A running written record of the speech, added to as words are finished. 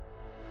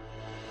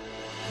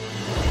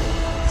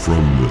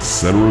From the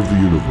center of the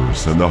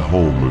universe and the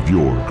home of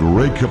your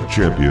Grey Cup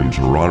champion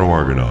Toronto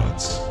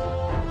Argonauts,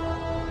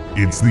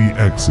 it's the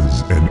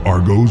X's and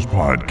Argos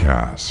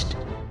podcast.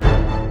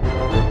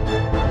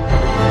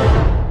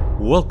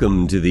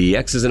 Welcome to the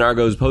X's and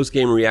Argos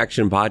post-game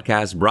reaction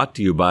podcast, brought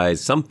to you by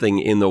Something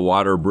in the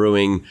Water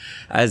Brewing,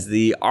 as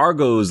the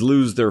Argos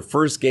lose their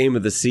first game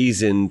of the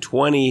season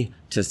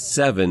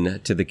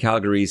 20-7 to the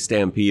Calgary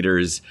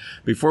Stampeders.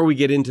 Before we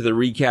get into the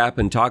recap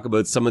and talk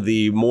about some of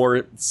the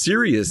more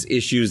serious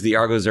issues the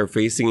Argos are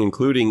facing,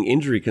 including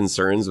injury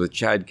concerns with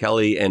Chad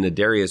Kelly and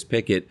Adarius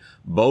Pickett,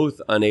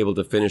 both unable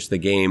to finish the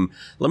game,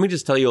 let me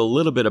just tell you a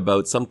little bit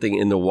about Something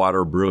in the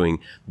Water Brewing.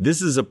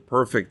 This is a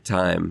perfect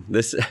time.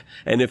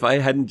 And if I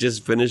hadn't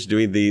just finished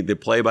doing the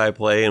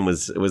play-by-play and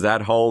was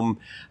at home,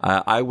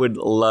 I would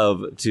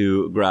love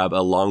to grab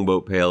a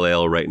Longboat Pale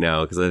Ale right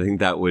now, because I think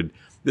that would...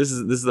 This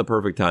is the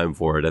perfect time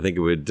for it. I think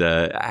it would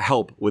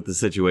help with the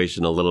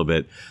situation a little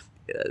bit.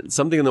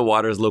 Something in the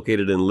Water is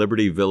located in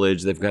Liberty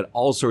Village. They've got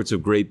all sorts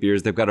of great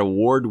beers. They've got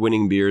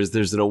award-winning beers.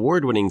 There's an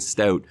award-winning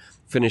stout,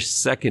 finished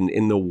second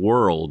in the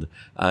world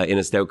in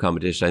a stout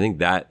competition. I think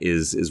that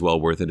is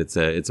well worth it.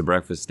 It's a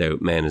breakfast stout.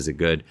 Man, is it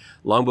good.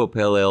 Longboat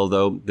Pale Ale,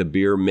 though, the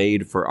beer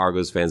made for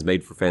Argos fans,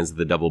 made for fans of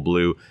the Double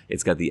Blue.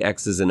 It's got the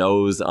X's and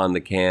O's on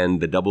the can,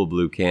 the Double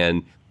Blue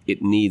can.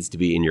 It needs to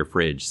be in your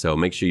fridge, so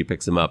make sure you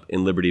pick some up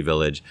in Liberty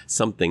Village.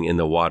 Something in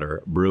the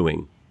Water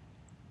Brewing.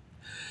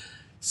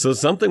 So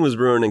something was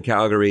brewing in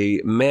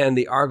Calgary. Man,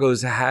 the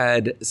Argos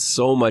had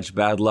so much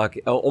bad luck.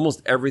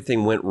 Almost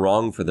everything went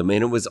wrong for them,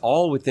 and it was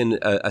all within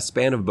a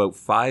span of about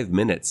 5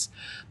 minutes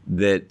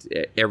that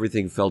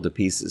everything fell to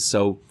pieces.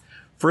 So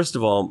first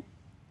of all,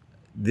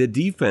 the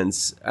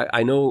defense,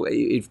 I know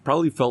it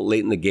probably felt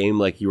late in the game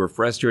like you were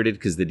frustrated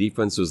because the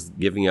defense was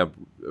giving up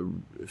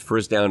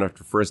first down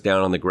after first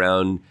down on the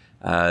ground.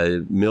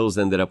 Mills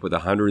ended up with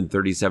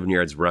 137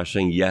 yards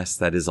rushing. Yes,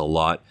 that is a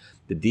lot.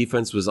 The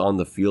defense was on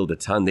the field a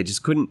ton. They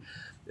just couldn't,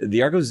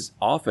 the Argos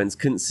offense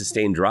couldn't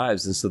sustain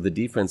drives, and so the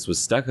defense was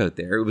stuck out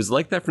there. It was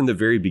like that from the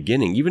very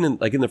beginning. Even in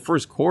the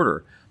first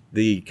quarter,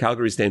 the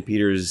Calgary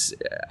Stampeders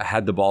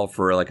had the ball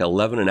for like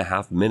 11 and a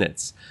half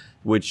minutes,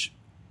 which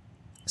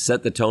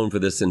set the tone for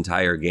this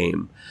entire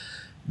game.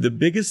 The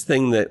biggest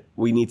thing that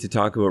we need to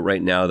talk about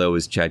right now, though,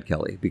 is Chad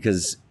Kelly,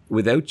 because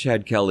without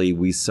Chad Kelly,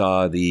 we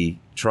saw the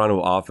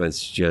Toronto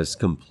offense just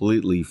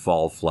completely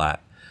fall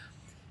flat.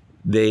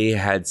 They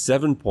had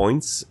 7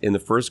 points in the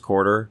first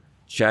quarter.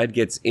 Chad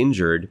gets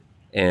injured,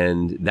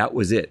 and that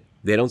was it.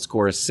 They don't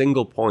score a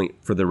single point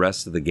for the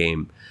rest of the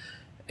game.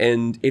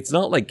 And it's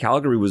not like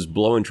Calgary was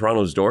blowing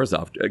Toronto's doors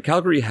off.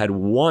 Calgary had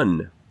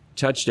one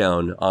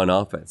touchdown on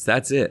offense.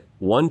 That's it.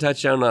 One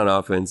touchdown on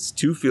offense,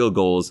 2 field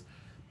goals,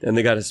 and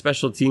they got a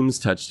special teams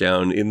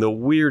touchdown in the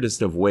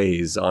weirdest of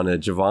ways on a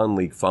Javon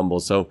Leak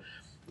fumble. So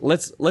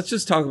let's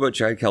just talk about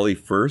Chad Kelly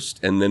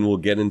first, and then we'll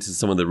get into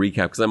some of the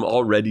recap, because I'm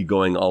already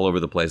going all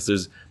over the place.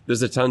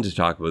 There's a ton to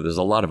talk about. There's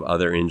a lot of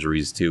other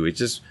injuries too. It's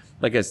just,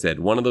 like I said,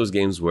 one of those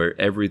games where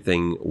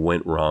everything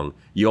went wrong.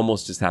 You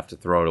almost just have to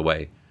throw it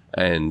away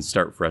and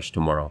start fresh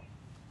tomorrow.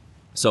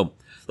 So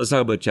let's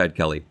talk about Chad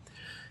Kelly.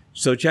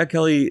 So Chad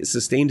Kelly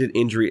sustained an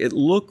injury. It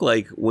looked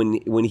like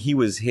when he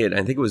was hit,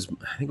 I think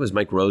it was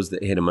Mike Rose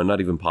that hit him. I'm not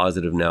even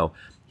positive now.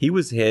 He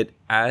was hit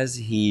as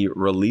he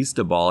released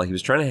the ball. He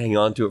was trying to hang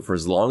on to it for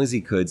as long as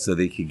he could so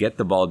that he could get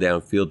the ball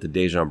downfield to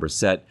Dejan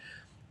Brissett.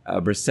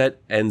 Brissett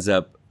ends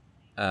up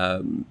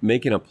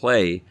making a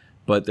play,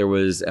 but there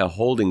was a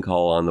holding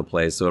call on the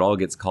play, so it all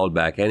gets called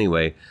back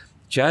anyway.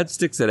 Chad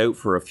sticks it out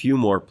for a few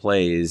more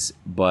plays,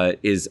 but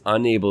is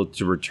unable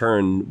to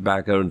return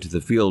back out into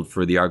the field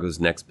for the Argos'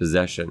 next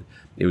possession.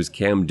 It was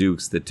Cam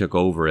Dukes that took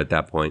over at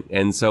that point.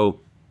 And so,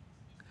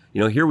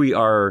 here we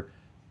are,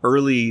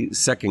 early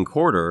second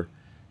quarter,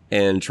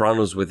 and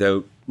Toronto's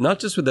not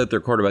just without their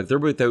quarterback, they're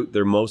without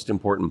their most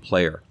important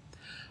player.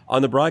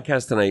 On the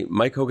broadcast tonight,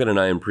 Mike Hogan and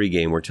I in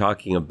pregame were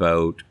talking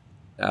about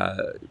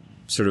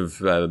sort of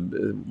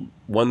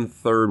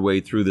 1/3 way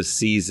through the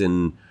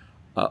season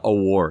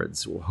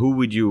awards. Who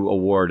would you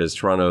award as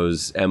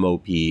Toronto's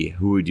MOP?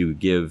 Who would you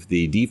give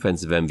the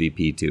defensive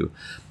MVP to?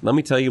 Let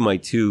me tell you my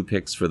 2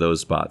 picks for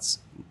those spots.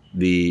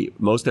 The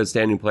most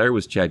outstanding player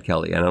was Chad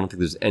Kelly, and I don't think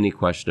there's any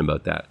question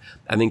about that.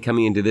 I think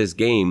coming into this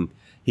game,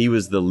 he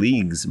was the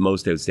league's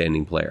most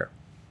outstanding player.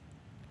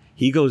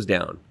 He goes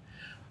down.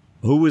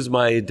 Who was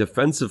my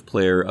defensive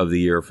player of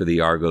the year for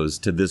the Argos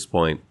to this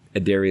point?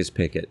 Adarius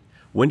Pickett.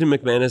 Wynton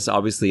McManus,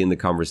 obviously in the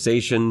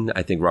conversation.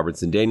 I think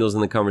Robertson Daniels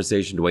in the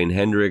conversation. Dwayne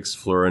Hendricks,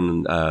 Flo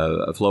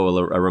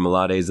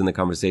Arimolade is in the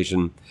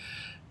conversation.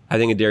 I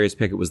think Adarius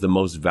Pickett was the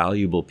most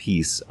valuable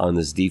piece on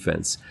this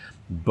defense.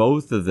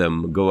 Both of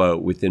them go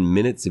out within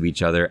minutes of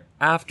each other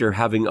after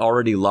having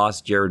already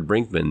lost Jared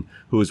Brinkman,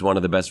 who is one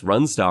of the best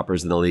run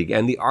stoppers in the league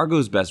and the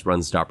Argos' best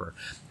run stopper.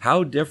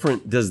 How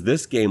different does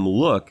this game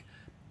look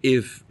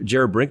if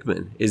Jared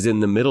Brinkman is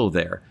in the middle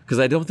there? Because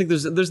I don't think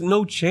there's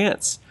no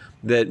chance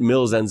that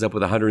Mills ends up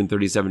with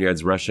 137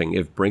 yards rushing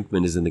if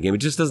Brinkman is in the game. It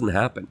just doesn't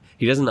happen.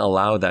 He doesn't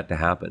allow that to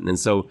happen. And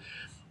so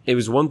it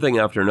was one thing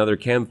after another.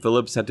 Cam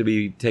Phillips had to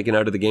be taken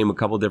out of the game a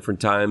couple different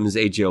times.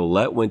 AJ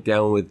Ouellette went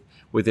down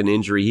with an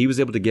injury. He was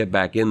able to get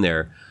back in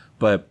there.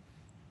 But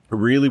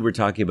really, we're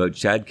talking about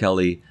Chad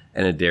Kelly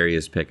and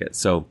Adarius Pickett.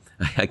 So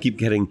I keep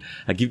getting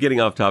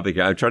off topic.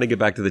 I'm trying to get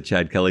back to the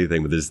Chad Kelly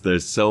thing, but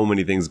there's so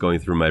many things going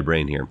through my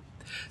brain here.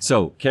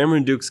 So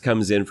Cameron Dukes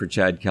comes in for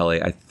Chad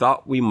Kelly. I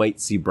thought we might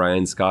see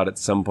Brian Scott at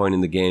some point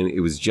in the game.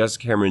 It was just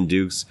Cameron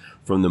Dukes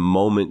from the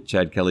moment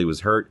Chad Kelly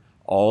was hurt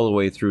all the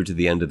way through to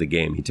the end of the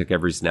game. He took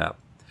every snap.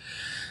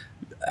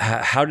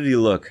 How did he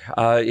look?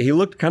 He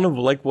looked kind of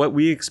like what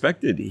we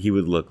expected he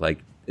would look like.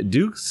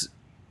 Dukes,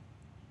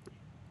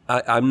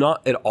 I'm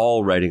not at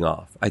all writing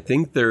off. I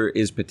think there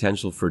is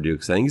potential for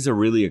Dukes. I think he's a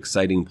really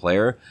exciting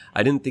player.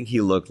 I didn't think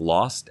he looked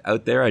lost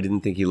out there. I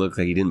didn't think he looked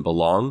like he didn't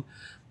belong.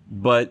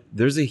 But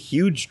there's a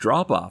huge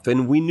drop-off,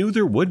 and we knew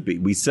there would be.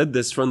 We said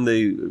this from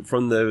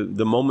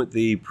the moment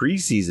the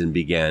preseason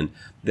began,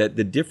 that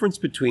the difference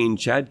between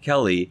Chad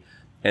Kelly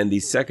and the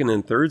second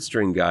and third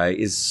string guy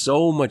is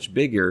so much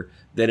bigger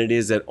than it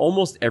is at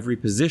almost every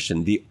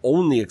position. The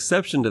only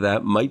exception to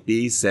that might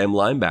be Sam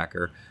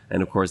linebacker,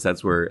 and of course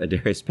that's where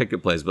Adarius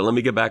Pickett plays. But let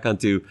me get back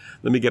onto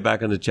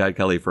Chad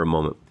Kelly for a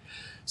moment.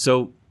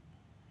 So,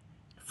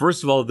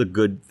 first of all, the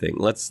good thing.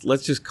 Let's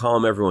just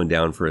calm everyone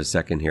down for a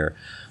second here.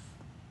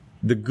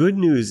 The good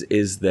news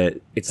is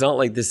that it's not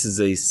like this is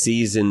a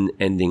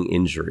season-ending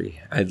injury.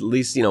 At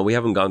least, we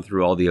haven't gone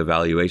through all the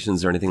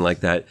evaluations or anything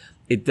like that.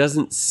 It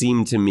doesn't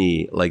seem to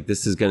me like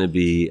this is going to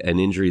be an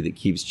injury that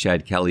keeps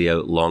Chad Kelly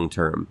out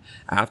long-term.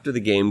 After the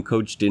game,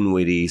 Coach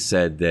Dinwiddie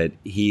said that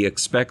he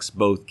expects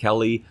both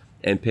Kelly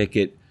and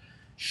Pickett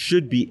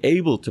should be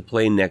able to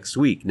play next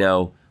week.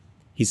 Now,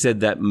 he said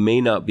that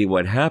may not be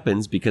what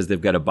happens because they've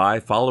got a bye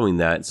following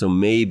that. So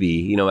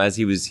maybe, as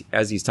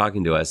he's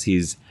talking to us,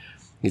 he's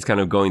kind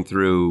of going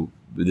through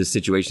the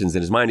situations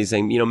in his mind. He's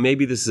saying,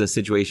 maybe this is a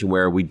situation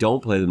where we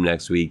don't play them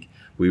next week.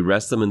 We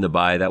rest them in the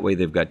bye. That way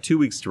they've got 2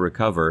 weeks to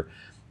recover,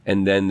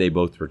 and then they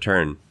both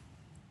return.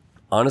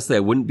 Honestly,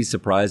 I wouldn't be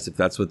surprised if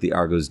that's what the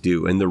Argos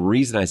do. And the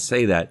reason I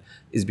say that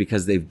is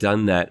because they've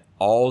done that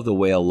all the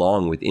way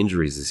along with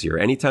injuries this year.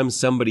 Anytime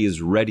somebody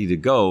is ready to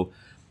go,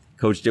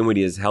 Coach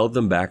Dinwiddie has held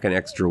them back an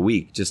extra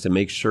week just to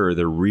make sure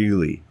they're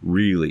really,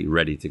 really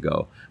ready to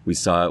go. We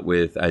saw it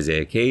with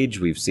Isaiah Cage.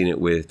 We've seen it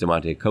with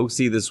Demonte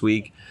Coxey this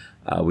week.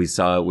 We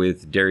saw it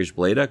with Darius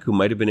Bladek, who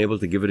might have been able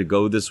to give it a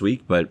go this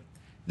week, but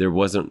there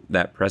wasn't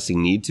that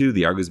pressing need to.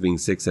 The Argos being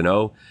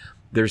 6-0.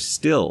 They're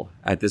still,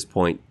 at this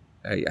point,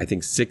 I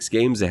think 6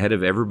 games ahead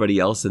of everybody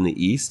else in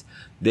the East.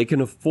 They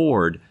can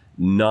afford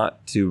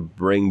not to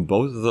bring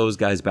both of those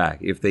guys back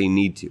if they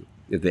need to.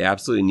 If they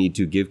absolutely need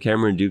to, give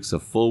Cameron Dukes a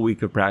full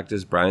week of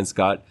practice, Brian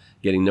Scott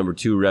getting number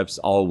 2 reps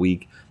all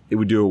week. It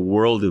would do a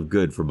world of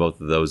good for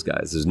both of those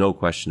guys. There's no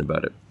question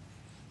about it.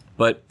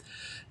 But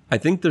I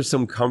think there's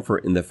some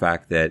comfort in the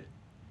fact that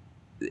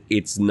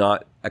it's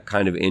not a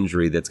kind of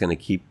injury that's going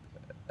to keep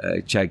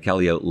Chad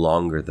Kelly out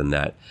longer than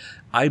that.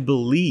 I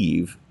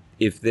believe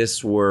if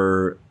this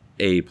were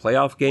a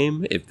playoff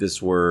game, if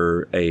this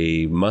were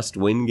a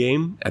must-win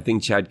game, I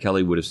think Chad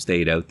Kelly would have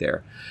stayed out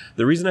there.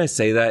 The reason I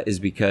say that is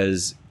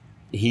because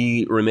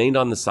he remained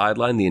on the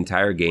sideline the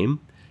entire game.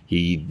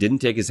 He didn't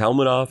take his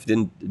helmet off,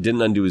 didn't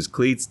undo his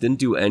cleats, didn't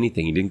do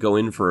anything. He didn't go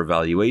in for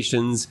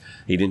evaluations.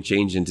 He didn't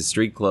change into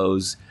street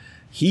clothes.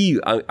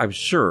 I'm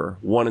sure,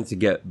 wanted to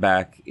get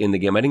back in the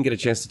game. I didn't get a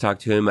chance to talk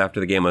to him after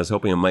the game. I was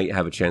hoping I might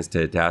have a chance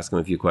to ask him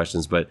a few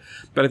questions, but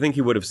I think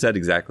he would have said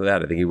exactly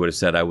that. I think he would have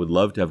said, I would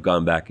love to have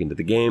gone back into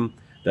the game.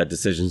 That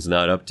decision's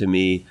not up to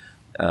me.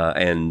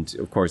 And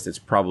of course, it's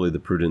probably the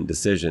prudent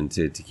decision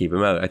to keep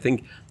him out. I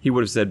think he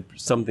would have said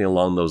something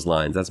along those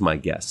lines. That's my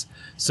guess.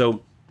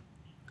 So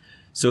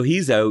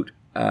he's out,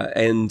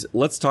 and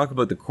let's talk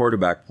about the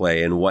quarterback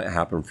play and what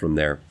happened from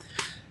there.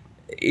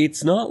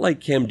 It's not like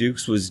Cam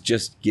Dukes was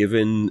just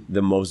given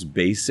the most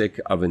basic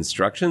of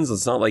instructions.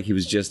 It's not like he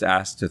was just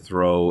asked to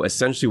throw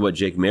essentially what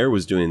Jake Mayer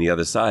was doing on the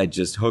other side,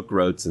 just hook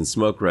routes and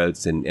smoke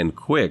routes and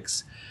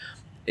quicks.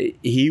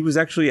 He was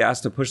actually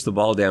asked to push the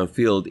ball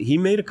downfield. He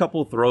made a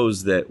couple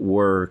throws that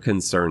were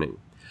concerning.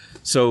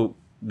 So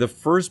the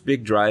first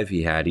big drive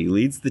he had, he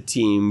leads the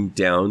team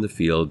down the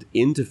field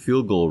into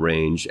field goal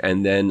range,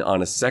 and then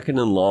on a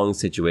 2nd and long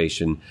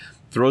situation,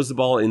 throws the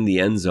ball in the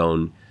end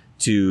zone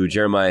to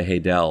Jeremiah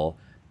Haydel,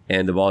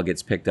 and the ball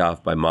gets picked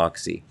off by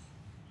Moxie.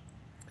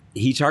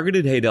 He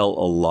targeted Haydel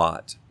a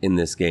lot in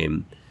this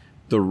game.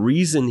 The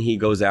reason he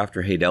goes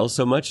after Haydel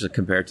so much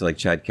compared to like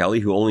Chad Kelly,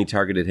 who only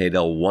targeted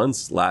Haydel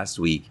once last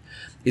week,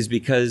 is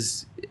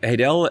because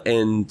Haydel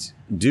and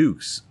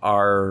Dukes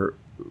are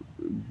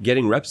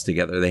getting reps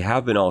together. They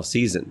have been all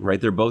season, right?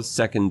 They're both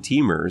second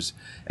teamers.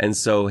 And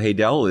so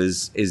Haydel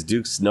is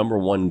Duke's number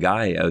 1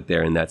 guy out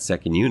there in that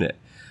second unit.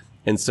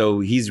 And so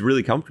he's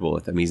really comfortable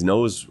with him. He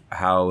knows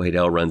how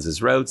Haydel runs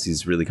his routes.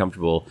 He's really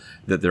comfortable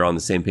that they're on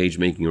the same page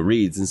making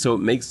reads. And so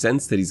it makes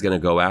sense that he's going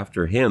to go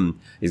after him.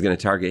 He's going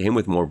to target him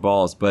with more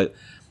balls. But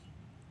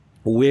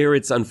where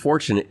it's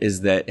unfortunate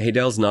is that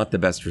Haydel's not the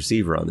best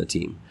receiver on the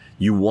team.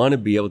 You want to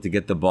be able to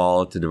get the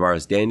ball to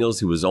Davaris Daniels,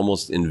 who was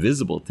almost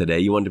invisible today.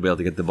 You want to be able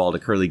to get the ball to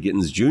Curly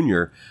Gittins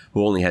Jr.,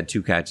 who only had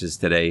 2 catches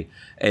today.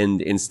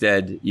 And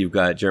instead, you've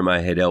got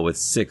Jeremiah Haydel with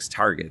 6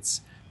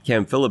 targets.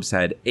 Cam Phillips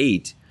had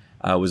 8,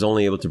 was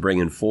only able to bring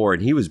in 4,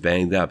 and he was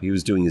banged up. He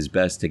was doing his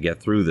best to get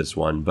through this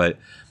one. But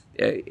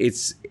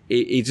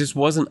it just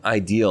wasn't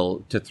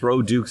ideal to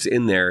throw Dukes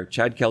in there.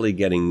 Chad Kelly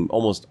getting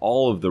almost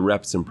all of the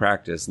reps in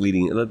practice,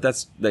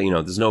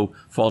 there's no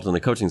fault in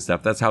the coaching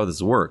staff. That's how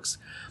this works.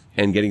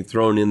 And getting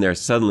thrown in there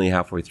suddenly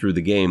halfway through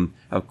the game,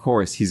 of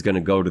course, he's going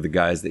to go to the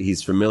guys that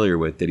he's familiar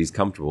with, that he's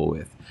comfortable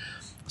with.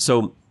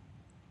 So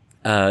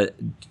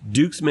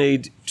Dukes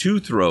made 2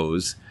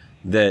 throws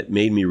that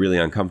made me really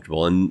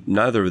uncomfortable, and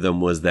neither of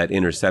them was that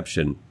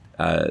interception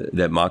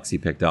that Moxie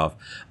picked off.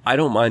 I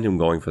don't mind him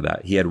going for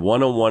that. He had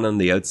one-on-one on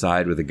the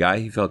outside with a guy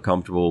he felt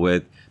comfortable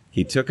with.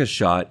 He took a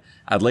shot.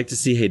 I'd like to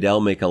see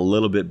Haydel make a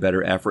little bit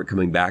better effort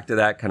coming back to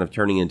that, kind of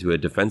turning into a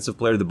defensive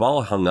player. The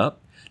ball hung up.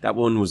 That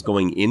one was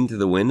going into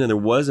the wind, and there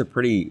was a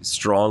pretty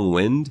strong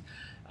wind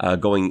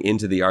going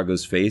into the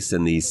Argos' face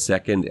in the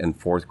second and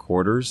fourth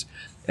quarters,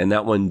 and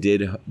that one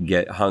did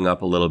get hung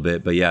up a little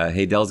bit. But yeah,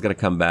 Haydel's got to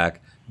come back,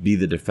 be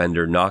the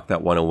defender, knock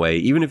that one away.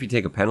 Even if you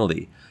take a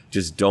penalty,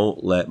 just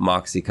don't let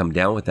Moxie come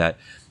down with that.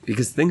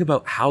 Because think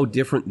about how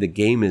different the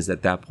game is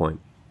at that point.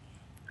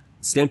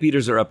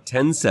 Stampeders are up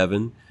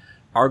 10-7.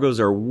 Argos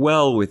are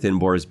well within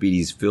Boris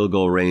Beattie's field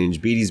goal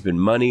range. Beattie's been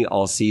money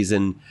all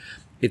season.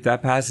 If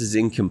that pass is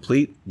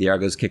incomplete, the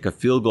Argos kick a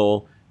field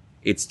goal.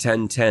 It's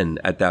 10-10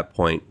 at that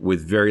point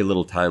with very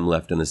little time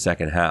left in the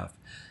second half.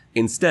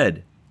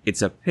 Instead,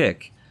 it's a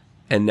pick.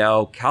 And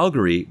now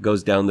Calgary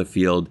goes down the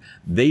field.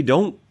 They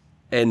don't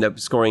end up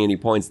scoring any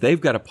points.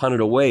 They've got to punt it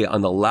away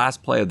on the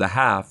last play of the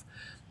half.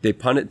 They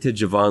punt it to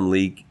Javon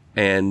Leake,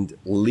 and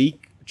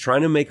Leake,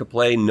 trying to make a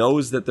play,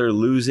 knows that they're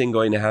losing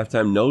going to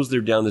halftime, knows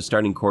they're down the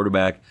starting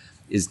quarterback,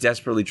 is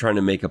desperately trying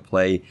to make a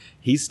play.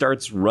 He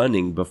starts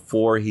running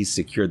before he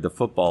secured the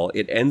football.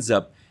 It ends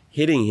up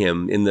hitting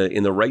him in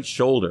the right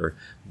shoulder,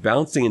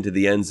 bouncing into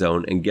the end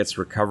zone, and gets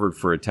recovered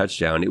for a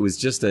touchdown. It was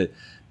just a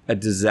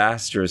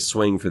disastrous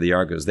swing for the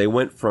Argos. They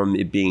went from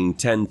it being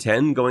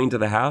 10-10 going to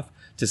the half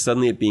to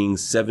suddenly it being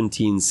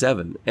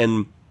 17-7.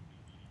 And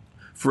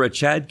for a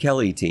Chad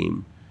Kelly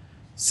team,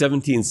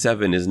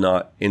 17-7 is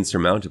not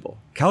insurmountable.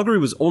 Calgary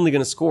was only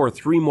going to score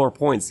 3 more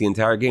points the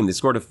entire game. They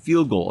scored a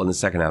field goal in the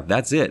second half.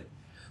 That's it.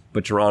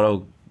 But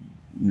Toronto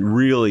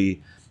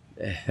really,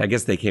 I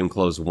guess they came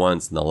close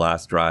once in the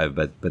last drive,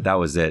 but that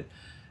was it.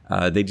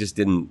 They just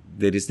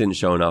didn't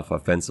show enough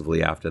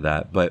offensively after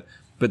that. But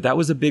that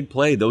was a big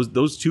play.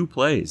 Those 2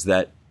 plays,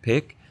 that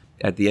pick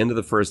at the end of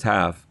the first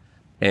half,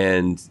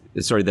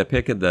 that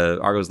pick at the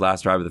Argos'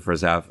 last drive of the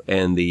first half,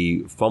 and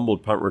the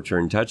fumbled punt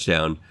return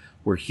touchdown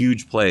were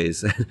huge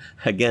plays.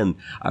 Again,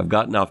 I've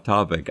gotten off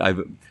topic.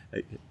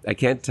 I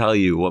can't tell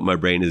you what my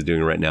brain is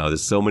doing right now.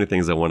 There's so many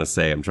things I want to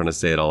say. I'm trying to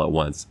say it all at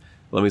once.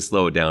 Let me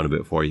slow it down a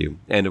bit for you.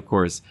 And of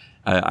course,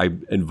 I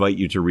invite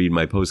you to read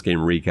my post-game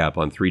recap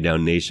on 3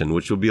 Down Nation,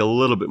 which will be a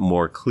little bit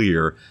more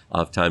clear.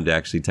 I'll have time to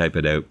actually type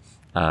it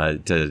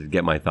out to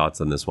get my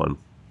thoughts on this one.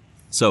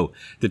 So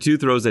the 2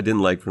 throws I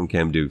didn't like from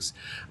Cam Dukes,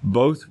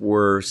 both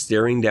were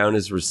staring down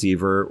his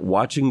receiver,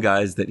 watching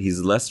guys that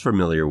he's less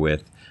familiar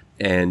with,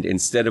 and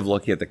instead of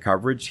looking at the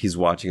coverage, he's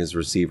watching his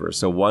receiver.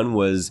 So one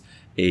was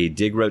a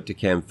dig route to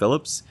Cam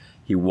Phillips.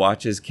 He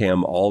watches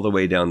Cam all the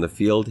way down the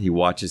field. He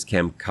watches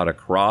Cam cut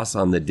across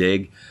on the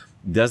dig.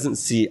 Doesn't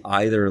see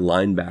either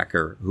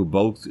linebacker, who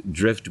both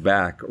drift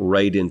back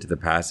right into the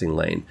passing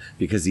lane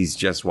because he's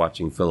just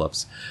watching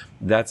Phillips.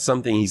 That's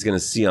something he's going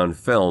to see on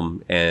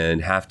film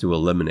and have to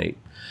eliminate.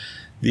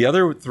 The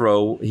other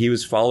throw, he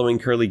was following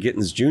Curly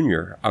Gittins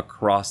Jr.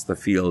 across the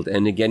field.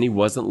 And again, he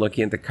wasn't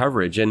looking at the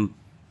coverage. And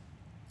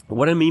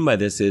what I mean by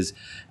this is,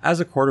 as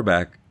a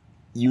quarterback,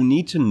 you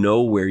need to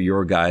know where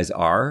your guys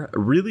are.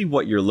 Really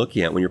what you're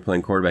looking at when you're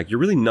playing quarterback, you're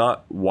really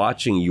not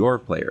watching your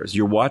players.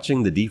 You're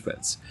watching the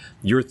defense.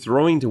 You're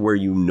throwing to where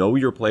you know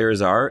your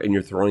players are, and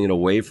you're throwing it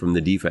away from the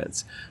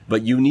defense.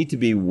 But you need to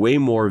be way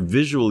more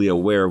visually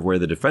aware of where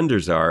the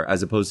defenders are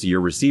as opposed to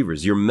your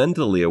receivers. You're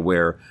mentally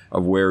aware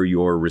of where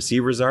your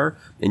receivers are,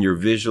 and you're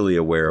visually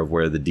aware of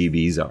where the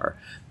DBs are.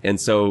 And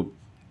so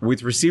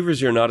with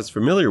receivers you're not as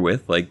familiar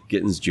with, like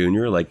Gittins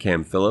Jr., like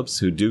Cam Phillips,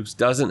 who Dukes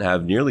doesn't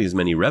have nearly as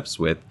many reps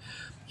with,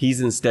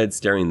 he's instead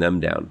staring them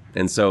down.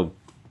 And so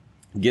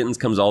Gittins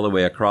comes all the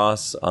way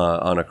across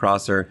on a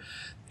crosser,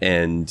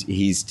 and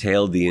he's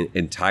tailed the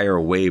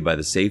entire way by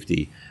the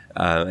safety.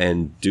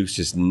 And Dukes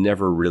just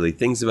never really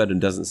thinks about it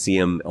and doesn't see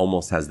him,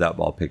 almost has that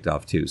ball picked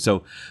off too.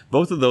 So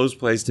both of those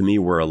plays to me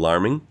were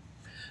alarming.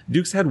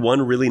 Dukes had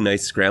one really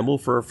nice scramble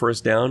for a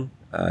first down.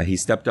 He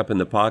stepped up in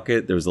the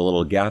pocket. There was a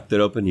little gap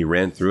that opened. He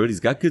ran through it. He's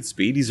got good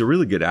speed. He's a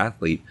really good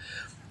athlete.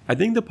 I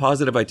think the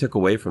positive I took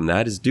away from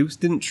that is Dukes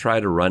didn't try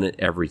to run it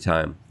every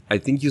time. I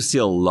think you see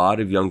a lot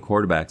of young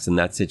quarterbacks in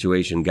that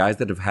situation, guys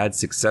that have had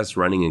success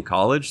running in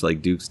college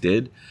like Dukes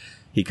did.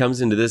 He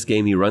comes into this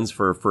game, he runs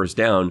for a first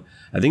down.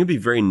 I think it'd be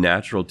very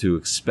natural to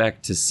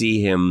expect to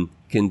see him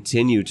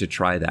continue to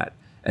try that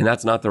And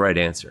that's not the right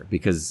answer,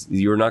 because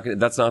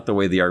that's not the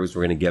way the Argos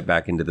were going to get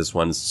back into this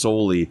one,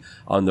 solely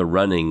on the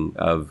running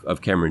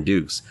of Cameron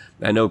Dukes.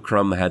 I know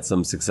Crum had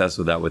some success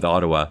with that with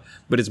Ottawa,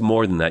 but it's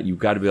more than that. You've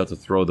got to be able to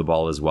throw the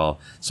ball as well.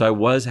 So I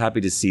was happy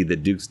to see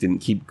that Dukes didn't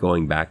keep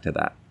going back to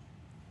that.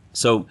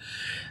 So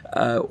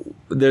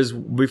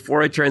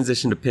before I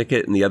transition to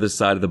Pickett and the other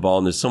side of the ball,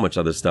 and there's so much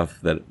other stuff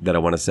that I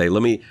want to say,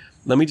 let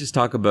me just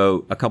talk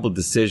about a couple of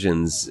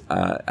decisions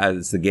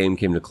as the game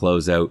came to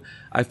close out.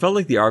 I felt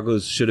like the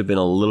Argos should have been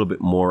a little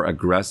bit more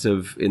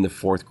aggressive in the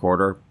fourth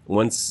quarter.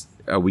 Once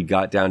we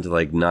got down to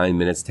like 9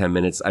 minutes, 10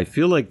 minutes, I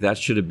feel like that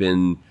should have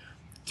been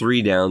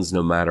 3 downs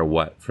no matter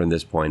what from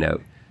this point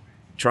out.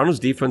 Toronto's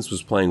defense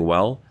was playing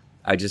well.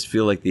 I just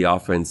feel like the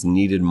offense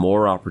needed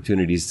more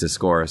opportunities to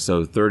score.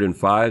 So 3rd and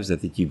 5s, I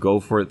think you go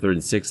for it. 3rd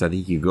and 6, I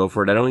think you go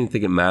for it. I don't even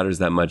think it matters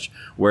that much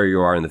where you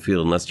are in the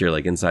field unless you're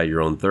like inside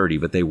your own 30,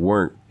 but they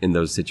weren't in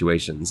those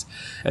situations.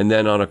 And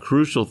then on a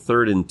crucial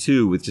 3rd and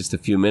 2 with just a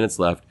few minutes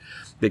left,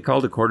 they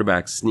called a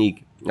quarterback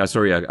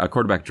a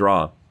quarterback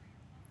draw.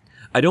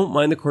 I don't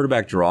mind the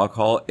quarterback draw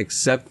call,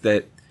 except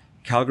that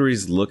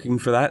Calgary's looking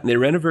for that, and they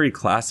ran a very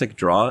classic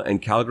draw,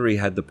 and Calgary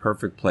had the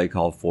perfect play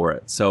call for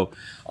it. So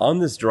on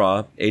this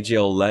draw, AJ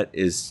Ouellette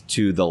is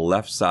to the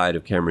left side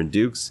of Cameron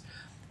Dukes.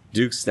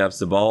 Dukes snaps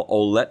the ball.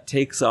 Ouellette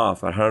takes off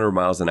at 100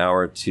 miles an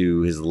hour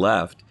to his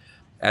left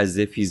as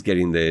if he's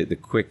getting the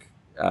quick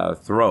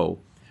throw.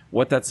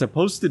 What that's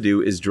supposed to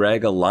do is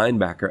drag a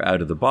linebacker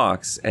out of the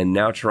box, and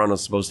now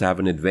Toronto's supposed to have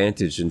an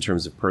advantage in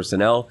terms of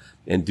personnel,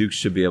 and Dukes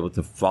should be able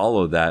to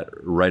follow that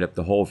right up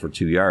the hole for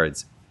 2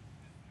 yards.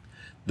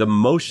 The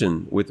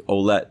motion with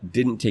Ouellette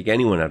didn't take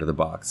anyone out of the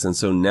box, and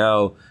so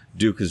now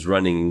Dukes is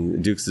running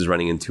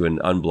into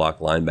an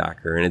unblocked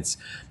linebacker, and it's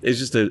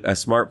just a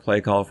smart play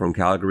call from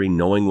Calgary,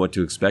 knowing what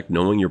to expect,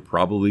 knowing you're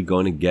probably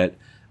going to get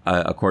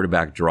a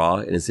quarterback draw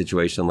in a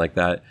situation like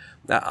that.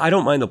 I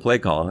don't mind the play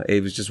call.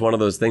 It was just one of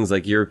those things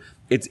like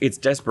it's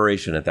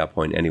desperation at that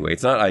point anyway.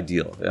 It's not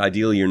ideal.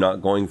 Ideally, you're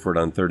not going for it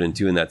on 3rd and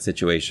 2 in that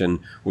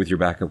situation with your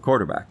backup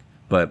quarterback,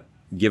 but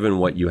given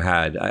what you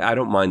had, I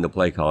don't mind the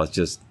play call. It's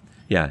just,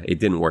 yeah, it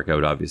didn't work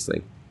out,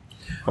 obviously.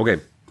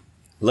 Okay,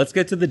 let's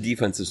get to the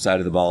defensive side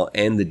of the ball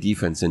and the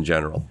defense in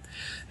general.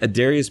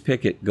 Adarius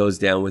Pickett goes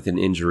down with an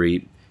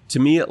injury. To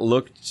me, it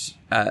looked.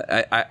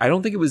 I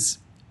don't think it was.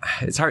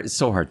 It's hard. It's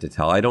so hard to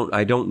tell. I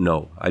don't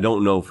know. I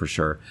don't know for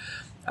sure.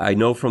 I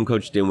know from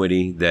Coach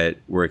Dinwiddie that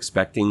we're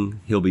expecting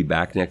he'll be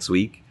back next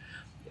week,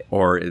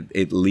 or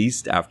at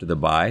least after the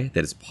bye.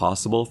 That it's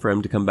possible for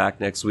him to come back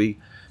next week.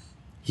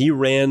 He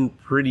ran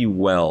pretty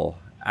well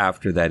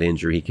after that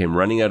injury. He came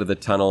running out of the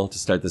tunnel to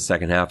start the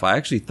second half. I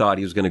actually thought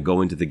he was going to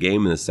go into the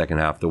game in the second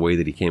half the way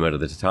that he came out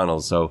of the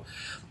tunnel. So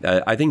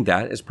I think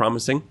that is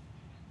promising.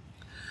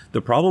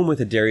 The problem with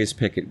Adarius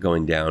Pickett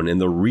going down,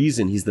 and the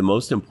reason he's the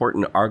most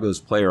important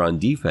Argos player on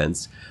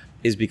defense,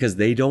 is because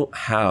they don't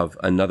have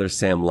another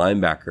Sam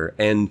linebacker.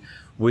 And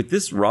with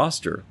this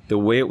roster, the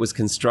way it was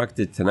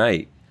constructed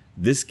tonight,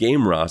 this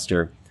game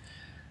roster,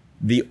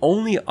 the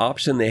only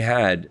option they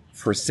had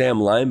for Sam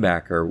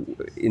linebacker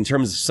in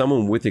terms of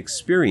someone with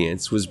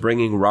experience was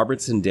bringing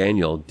Robertson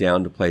Daniel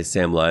down to play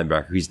Sam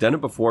linebacker. He's done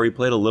it before. He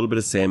played a little bit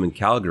of Sam in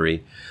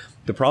Calgary.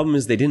 The problem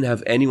is they didn't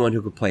have anyone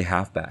who could play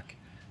halfback.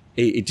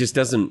 It just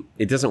doesn't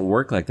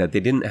work like that. They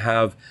didn't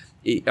have,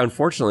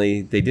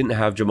 unfortunately, they didn't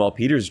have Jamal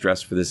Peters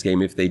dressed for this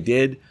game. If they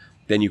did,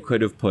 then you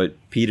could have put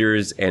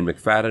Peters and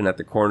McFadden at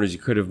the corners. You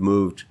could have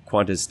moved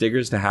Qantas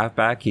Stiggers to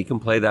halfback. He can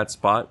play that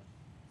spot.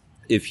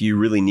 If you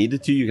really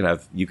needed to, you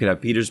could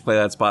have Peters play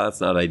that spot.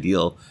 That's not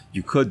ideal.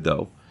 You could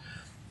though,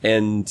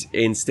 and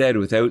instead,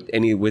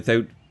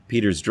 without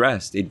Peters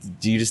dressed, you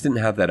just didn't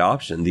have that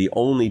option. The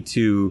only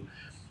two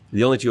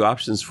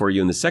options for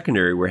you in the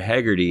secondary were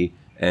Haggerty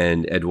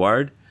and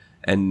Edouard,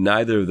 and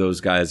neither of those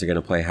guys are going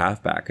to play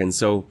halfback. And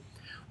so,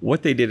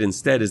 what they did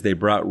instead is they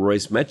brought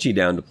Royce Mechie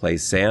down to play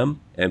Sam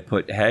and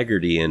put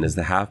Haggerty in as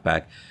the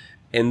halfback.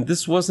 And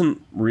this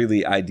wasn't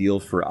really ideal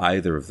for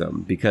either of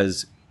them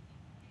because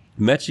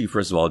Mechie,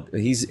 first of all,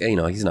 he's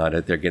not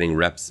out there getting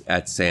reps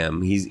at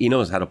Sam. He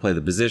knows how to play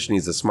the position.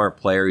 He's a smart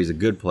player. He's a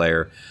good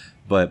player,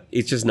 but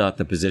it's just not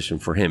the position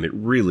for him. It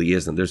really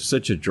isn't. There's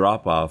such a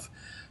drop off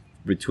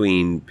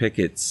between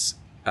Pickett's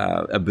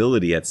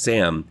ability at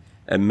Sam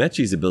and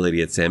Mechie's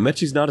ability at Sam.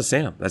 Mechie's not a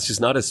Sam. That's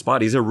just not his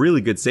spot. He's a really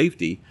good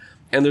safety,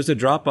 and there's a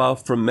drop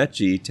off from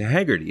Mechie to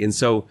Haggerty, and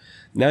so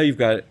now you've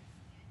got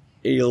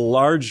a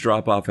large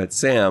drop off at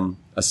Sam,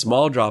 a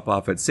small drop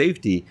off at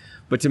safety.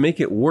 But to make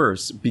it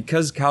worse,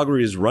 because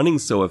Calgary is running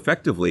so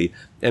effectively,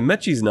 and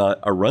Mechie's not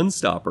a run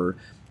stopper,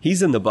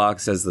 he's in the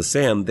box as the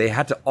Sam. They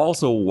had to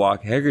also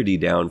walk Haggerty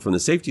down from the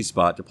safety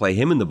spot to play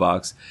him in the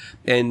box,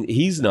 and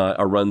he's not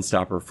a run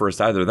stopper first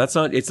either.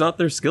 It's not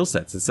their skill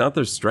sets. It's not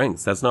their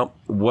strengths. That's not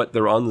what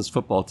they're on this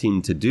football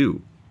team to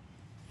do.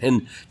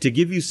 And to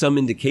give you some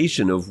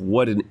indication of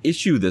what an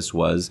issue this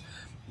was,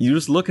 you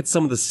just look at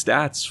some of the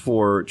stats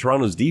for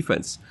Toronto's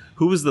defense.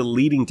 Who was the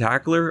leading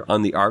tackler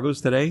on the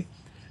Argos today?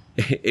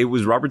 It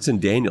was Robertson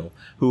Daniel,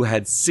 who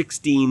had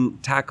 16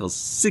 tackles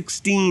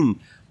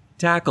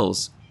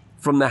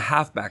from the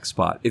halfback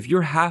spot. If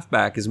your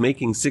halfback is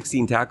making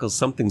 16 tackles,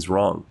 something's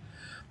wrong.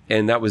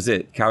 And that was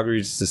it.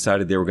 Calgary just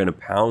decided they were going to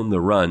pound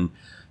the run.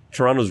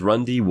 Toronto's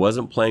run D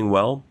wasn't playing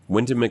well.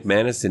 Wynton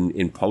McManus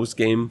in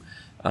post-game,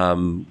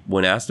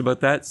 when asked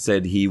about that,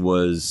 said he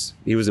was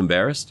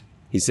embarrassed.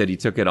 He said he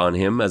took it on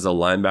him as a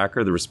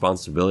linebacker, the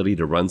responsibility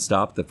to run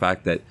stop, the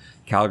fact that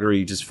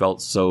Calgary just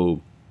felt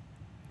so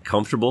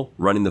comfortable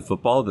running the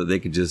football that they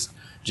could just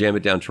jam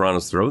it down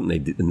Toronto's throat, and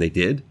they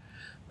did.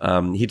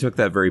 He took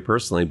that very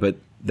personally, but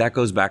that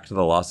goes back to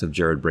the loss of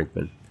Jared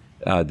Brinkman.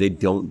 They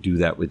don't do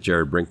that with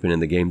Jared Brinkman in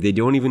the game. They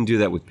don't even do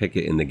that with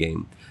Pickett in the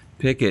game.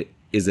 Pickett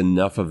is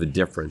enough of a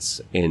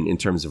difference in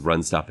terms of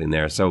run stopping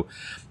there. So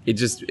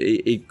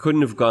it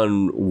couldn't have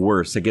gone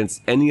worse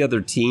against any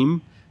other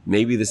team.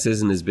 Maybe this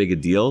isn't as big a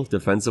deal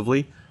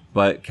defensively,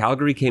 but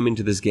Calgary came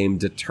into this game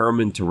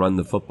determined to run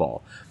the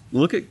football.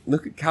 Look at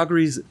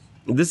Calgary's.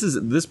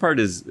 This part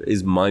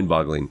is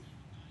mind-boggling.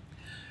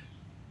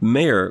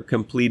 Mayer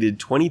completed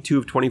 22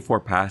 of 24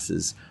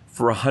 passes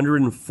for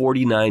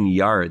 149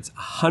 yards.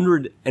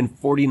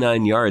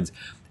 149 yards.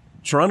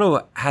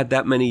 Toronto had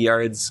that many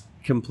yards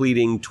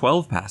completing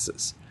 12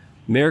 passes.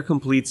 Mayer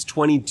completes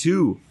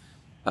 22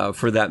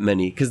 for that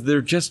many because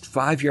they're just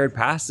 5-yard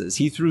passes.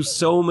 He threw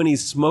so many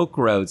smoke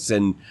routes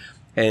and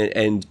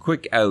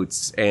quick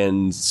outs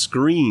and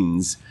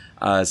screens,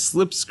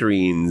 slip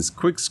screens,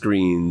 quick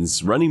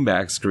screens, running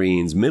back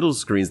screens, middle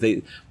screens.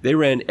 They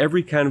ran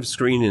every kind of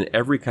screen and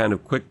every kind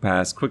of quick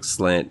pass, quick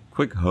slant,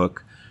 quick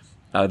hook.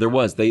 They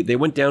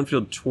went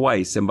downfield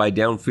twice, and by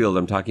downfield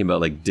I'm talking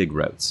about like dig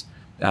routes.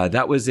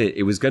 That was it.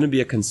 It was going to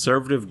be a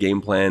conservative game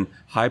plan,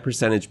 high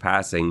percentage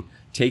passing,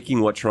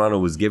 taking what Toronto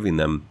was giving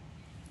them.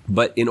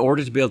 But in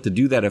order to be able to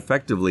do that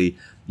effectively,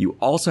 you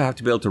also have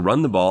to be able to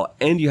run the ball,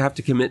 and you have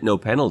to commit no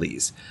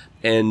penalties.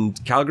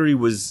 And Calgary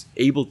was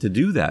able to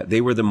do that.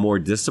 They were the more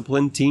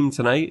disciplined team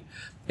tonight,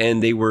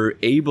 and they were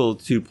able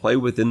to play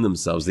within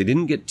themselves. They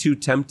didn't get too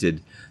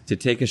tempted to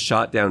take a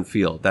shot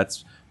downfield.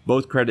 That's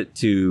both credit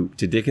to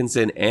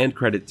Dickinson and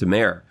credit to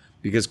Mayer,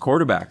 because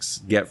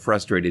quarterbacks get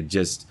frustrated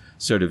just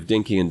sort of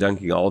dinking and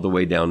dunking all the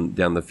way down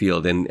the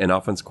field, and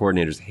offense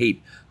coordinators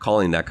hate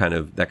calling that kind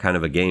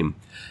of a game.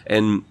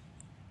 And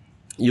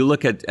you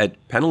look at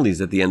penalties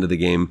at the end of the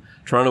game.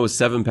 Toronto was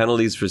 7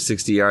 penalties for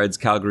 60 yards.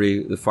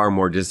 Calgary, the far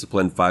more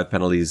disciplined, 5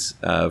 penalties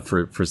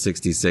for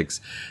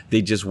 66.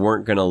 They just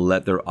weren't going to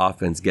let their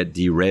offense get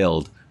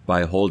derailed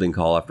by holding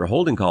call after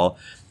holding call.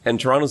 And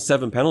Toronto's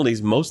 7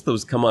 penalties, most of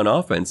those come on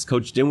offense.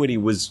 Coach Dinwiddie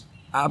was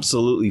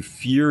absolutely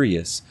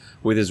furious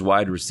with his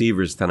wide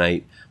receivers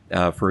tonight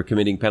for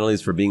committing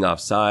penalties, for being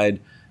offside.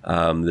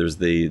 There's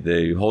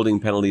the holding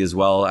penalty as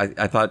well.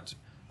 I thought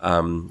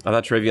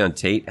Trevion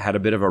Tate had a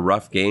bit of a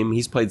rough game.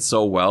 He's played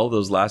so well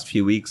those last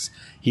few weeks.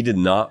 He did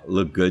not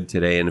look good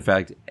today. And in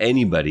fact,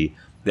 anybody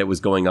that was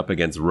going up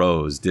against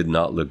Rose did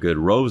not look good.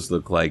 Rose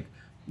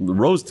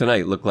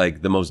tonight looked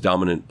like the most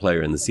dominant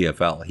player in the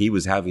CFL. He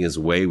was having his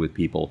way with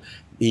people.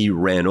 He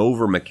ran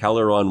over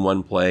McKellar on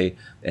one play,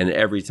 and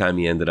every time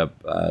he ended up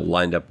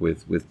lined up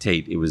with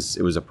Tate, it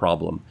was a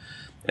problem.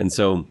 And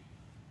so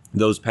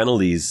those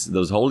penalties,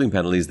 those holding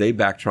penalties, they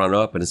back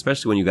Toronto up. And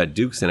especially when you got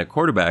Dukes in at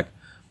quarterback,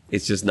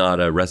 it's just not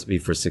a recipe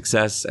for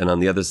success. And on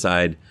the other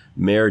side,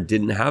 Mayer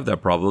didn't have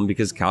that problem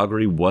because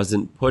Calgary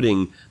wasn't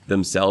putting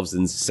themselves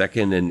in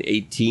 2nd and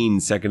 18,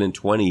 2nd and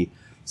 20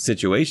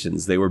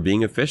 situations. They were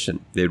being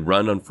efficient. They'd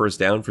run on first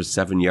down for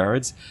 7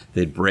 yards.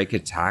 They'd break a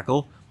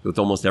tackle with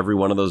almost every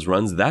one of those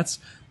runs. That's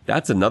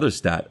another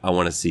stat I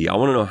want to see. I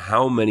want to know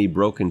how many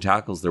broken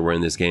tackles there were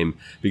in this game,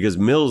 because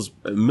Mills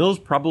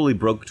probably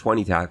broke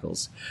 20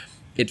 tackles.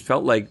 It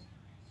felt like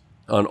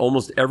on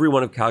almost every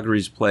one of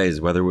Calgary's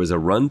plays, whether it was a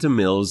run to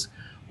Mills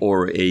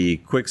or a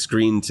quick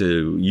screen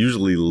to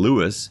usually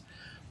Lewis,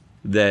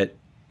 that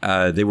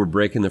they were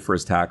breaking the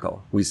first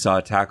tackle. We saw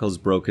tackles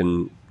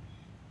broken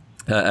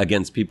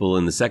against people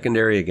in the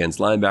secondary, against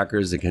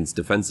linebackers, against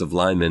defensive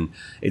linemen.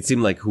 It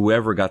seemed like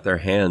whoever got their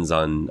hands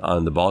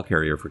on the ball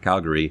carrier for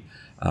Calgary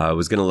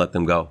was going to let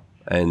them go.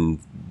 And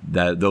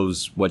that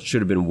those, what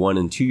should have been 1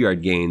 and 2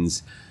 yard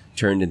gains,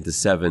 turned into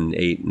 7,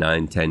 8,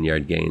 9, 10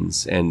 yard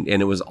gains. And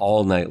it was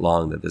all night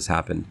long that this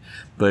happened.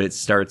 But it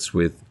starts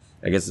with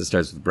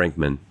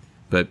Brinkman,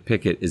 but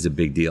Pickett is a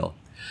big deal.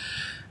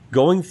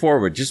 Going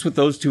forward, just with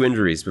those 2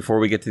 injuries, before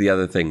we get to the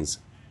other things,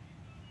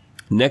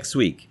 next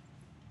week,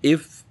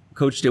 if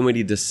Coach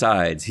Dinwiddie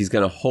decides he's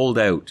going to hold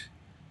out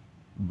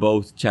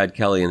both Chad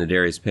Kelly and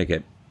Adarius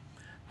Pickett,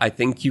 I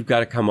think you've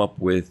got to come up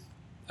with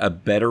a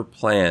better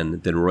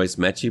plan than Royce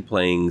Metchie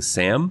playing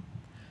Sam,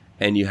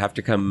 and you have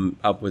to come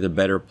up with a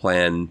better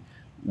plan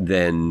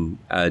than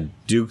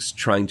Duke's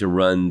trying to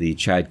run the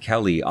Chad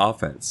Kelly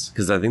offense,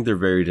 because I think they're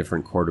very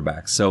different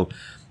quarterbacks. So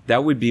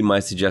that would be my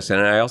suggestion.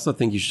 And I also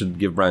think you should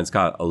give Brian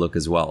Scott a look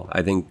as well.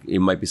 I think it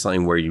might be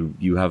something where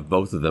you have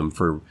both of them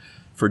for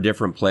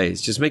different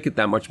plays. Just make it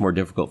that much more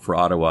difficult for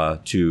Ottawa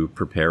to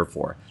prepare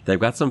for. They've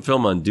got some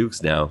film on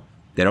Dukes now.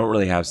 They don't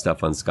really have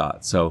stuff on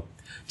Scott. So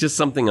just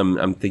something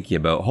I'm thinking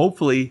about.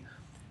 Hopefully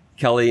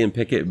Kelly and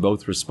Pickett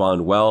both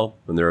respond well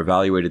when they're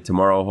evaluated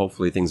tomorrow.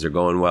 Hopefully things are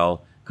going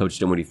well. Coach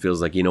Dinwiddie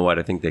feels like, you know what,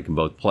 I think they can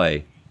both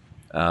play.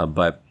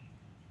 But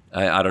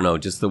I don't know,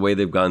 just the way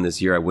they've gone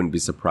this year, I wouldn't be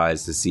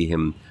surprised to see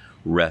him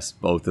rest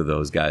both of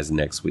those guys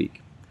next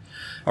week.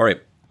 All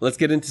right, let's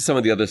get into some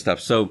of the other stuff.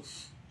 So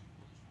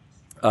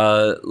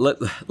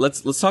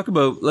let's talk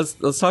about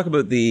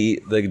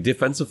the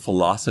defensive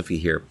philosophy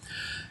here.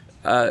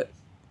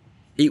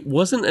 It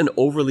wasn't an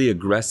overly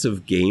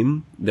aggressive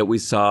game that we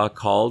saw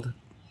called.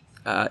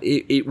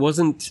 It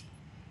wasn't.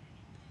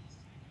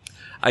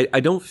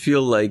 I don't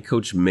feel like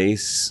Coach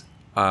Mace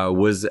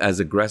was as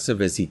aggressive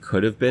as he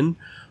could have been,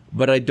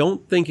 but I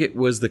don't think it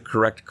was the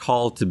correct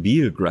call to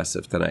be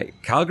aggressive tonight.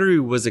 Calgary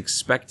was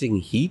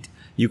expecting heat.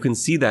 You can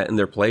see that in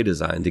their play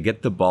design to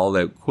get the ball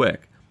out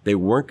quick. They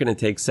weren't going to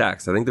take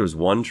sacks. I think there was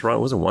one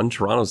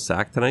Toronto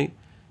sack tonight.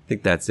 I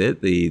think that's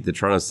it. The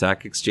Toronto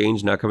sack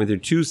exchange now coming through,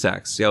 2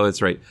 sacks. Yeah,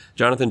 that's right.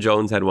 Jonathan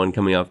Jones had one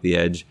coming off the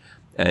edge,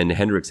 and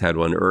Hendricks had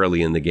one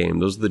early in the game.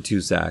 Those are the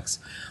 2 sacks.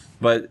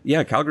 But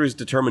yeah, Calgary's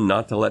determined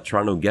not to let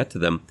Toronto get to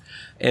them.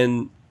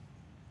 And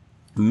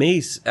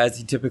Mace, as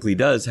he typically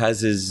does, has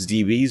his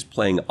DBs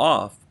playing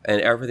off, and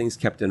everything's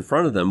kept in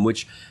front of them,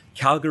 which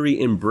Calgary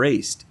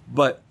embraced.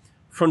 But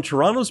from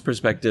Toronto's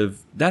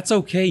perspective, that's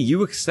okay.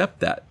 You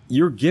accept that.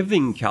 You're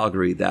giving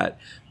Calgary that.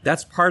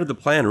 That's part of the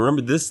plan.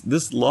 Remember,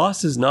 this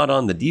loss is not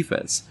on the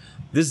defense.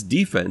 This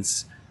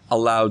defense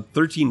allowed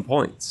 13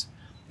 points.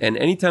 And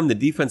anytime the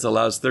defense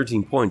allows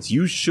 13 points,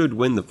 you should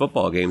win the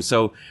football game.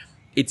 So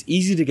it's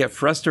easy to get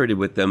frustrated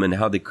with them and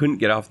how they couldn't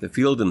get off the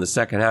field in the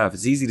second half.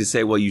 It's easy to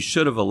say, well, you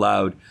shouldn't have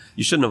allowed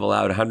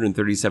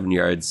 137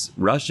 yards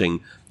rushing.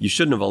 You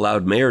shouldn't have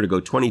allowed Mayer to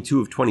go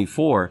 22 of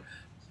 24.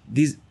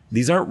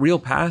 These aren't real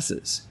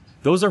passes.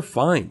 Those are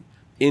fine.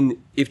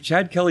 If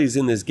Chad Kelly's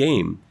in this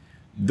game,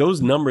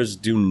 those numbers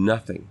do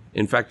nothing.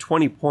 In fact,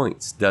 20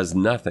 points does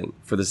nothing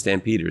for the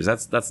Stampeders.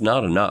 That's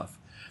not enough.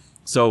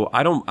 So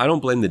I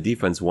don't blame the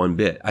defense one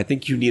bit. I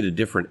think you need a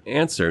different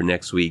answer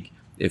next week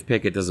if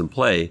Pickett doesn't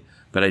play,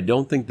 but I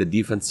don't think the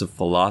defensive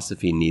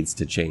philosophy needs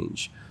to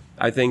change.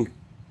 I think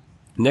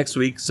next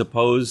week,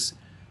 suppose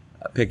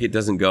Pickett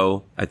doesn't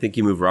go, I think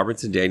you move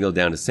Robertson Daniel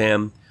down to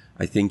Sam.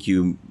 I think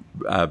you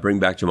bring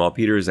back Jamal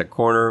Peters at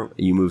corner.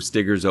 You move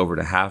Stiggers over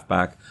to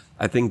halfback.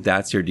 I think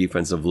that's your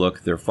defensive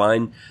look. They're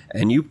fine.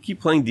 And you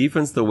keep playing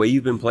defense the way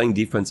you've been playing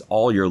defense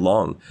all year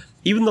long.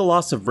 Even the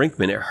loss of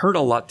Brinkman, it hurt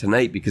a lot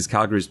tonight because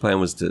Calgary's plan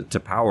was to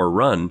power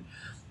run.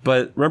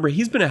 But remember,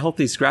 he's been a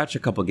healthy scratch a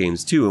couple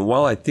games too. And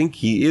while I think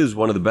he is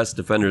one of the best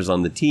defenders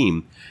on the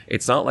team,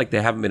 it's not like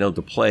they haven't been able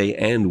to play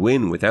and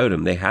win without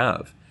him. They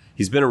have.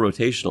 He's been a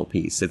rotational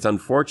piece. It's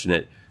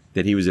unfortunate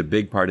that he was a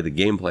big part of the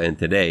game plan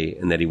today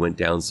and that he went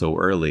down so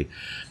early.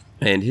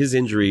 And his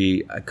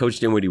injury, Coach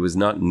Dinwiddie was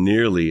not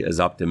nearly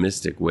as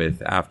optimistic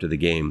with after the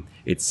game.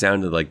 It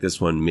sounded like this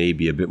one may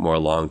be a bit more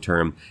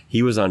long-term.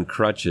 He was on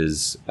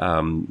crutches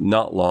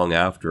not long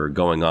after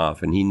going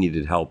off, and he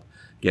needed help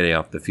getting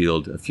off the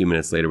field. A few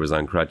minutes later was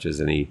on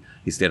crutches, and he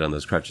stayed on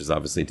those crutches,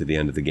 obviously, to the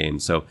end of the game.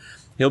 So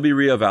he'll be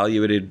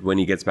reevaluated when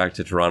he gets back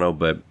to Toronto,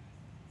 but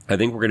I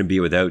think we're going to be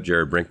without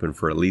Jared Brinkman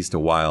for at least a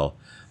while,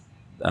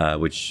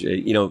 which,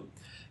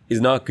 is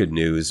not good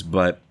news,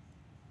 but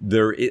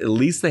at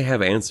least they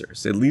have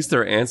answers. At least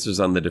there are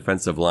answers on the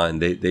defensive line.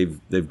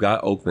 They've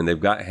got Oakman, they've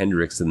got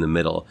Hendricks in the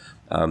middle,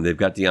 they've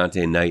got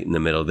Deontay Knight in the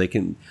middle.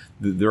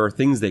 There are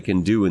things they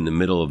can do in the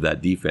middle of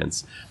that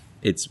defense.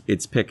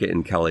 It's Pickett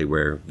and Kelly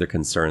where the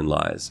concern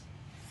lies.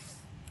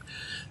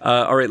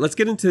 All right, let's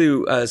get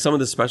into some of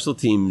the special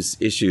teams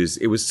issues.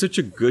 It was such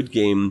a good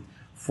game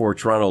for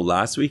Toronto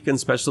last week in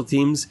special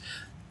teams.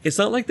 It's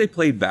not like they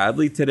played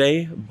badly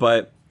today,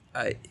 but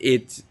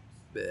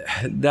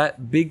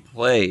that big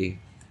play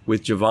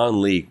with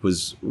Javon Leak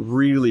was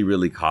really,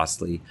 really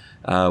costly,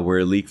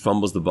 where Leak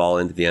fumbles the ball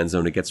into the end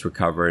zone, it gets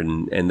recovered,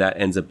 and that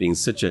ends up being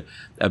such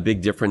a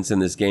big difference in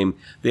this game.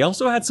 They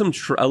also had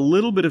a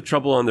little bit of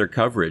trouble on their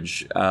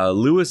coverage.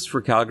 Lewis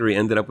for Calgary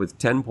ended up with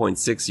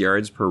 10.6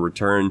 yards per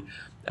return,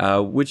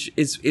 which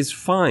is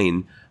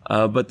fine,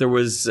 but there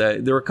were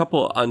a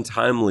couple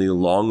untimely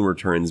long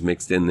returns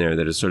mixed in there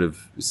that are sort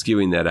of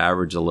skewing that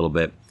average a little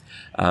bit.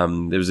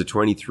 There was a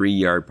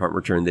 23-yard punt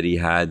return that he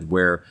had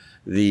where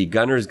the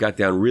Gunners got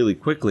down really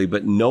quickly,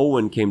 but no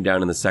one came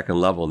down in the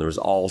second level, and there was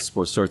all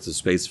sorts of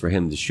space for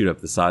him to shoot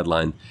up the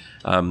sideline.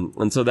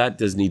 And so that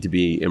does need to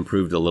be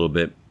improved a little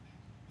bit.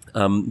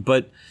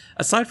 But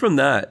aside from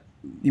that,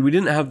 we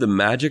didn't have the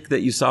magic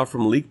that you saw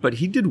from Leak, but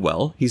he did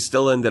well. He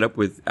still ended up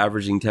with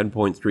averaging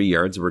 10.3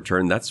 yards a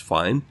return. That's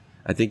fine.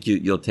 I think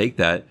you'll take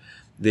that.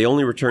 They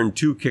only returned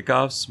 2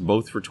 kickoffs,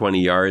 both for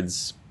 20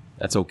 yards.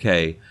 That's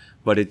okay.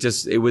 But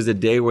it was a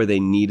day where they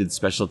needed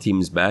special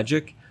teams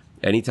magic.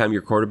 Anytime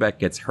your quarterback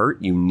gets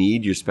hurt, you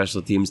need your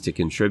special teams to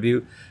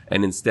contribute.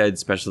 And instead,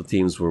 special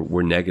teams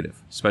were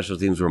negative. Special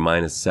teams were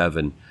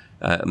 -7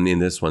 in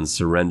this one,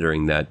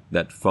 surrendering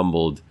that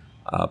fumbled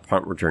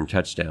punt return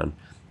touchdown.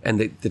 And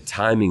the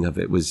timing of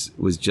it was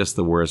just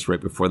the worst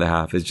right before the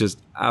half. It's just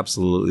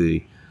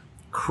absolutely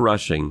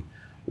crushing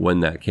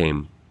when that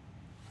came.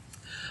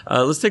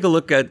 Let's take a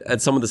look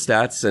at some of the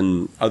stats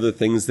and other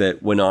things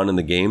that went on in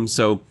the game.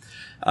 So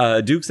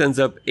Dukes ends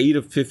up 8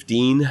 of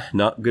 15,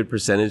 not good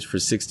percentage for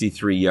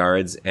 63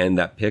 yards, and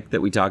that pick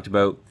that we talked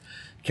about.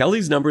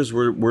 Kelly's numbers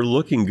were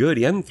looking good.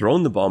 He hadn't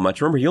thrown the ball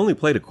much. Remember, he only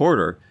played a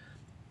quarter.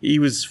 He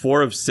was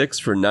 4 of 6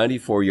 for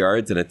 94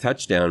 yards and a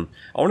touchdown.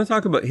 I want to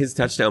talk about his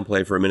touchdown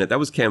play for a minute. That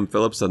was Cam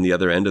Phillips on the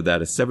other end of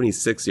that, a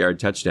 76-yard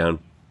touchdown.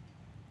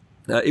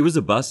 It was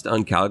a bust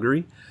on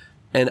Calgary,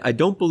 and I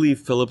don't believe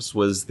Phillips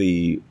was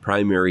the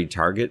primary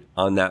target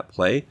on that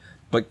play.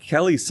 But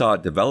Kelly saw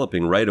it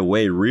developing right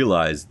away,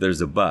 realized there's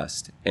a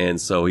bust.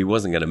 And so he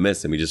wasn't going to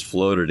miss him. He just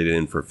floated it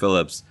in for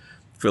Phillips.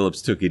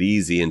 Phillips took it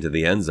easy into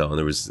the end zone.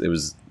 There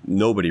was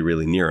nobody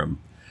really near him.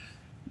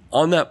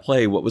 On that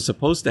play, what was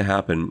supposed to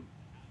happen,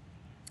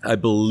 I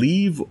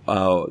believe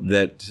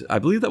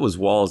that was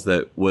Walls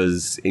that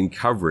was in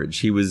coverage.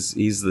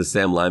 He's the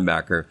Sam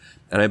linebacker.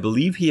 And I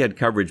believe he had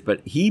coverage, but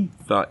he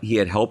thought he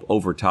had help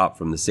over top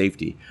from the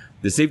safety.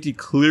 The safety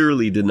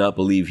clearly did not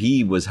believe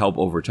he was help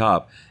over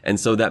top. And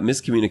so that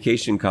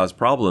miscommunication caused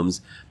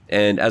problems.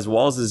 And as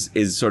Walls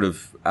is sort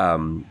of,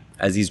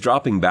 as he's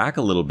dropping back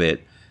a little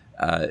bit,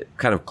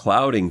 kind of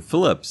clouding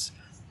Phillips,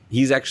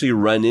 he's actually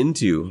run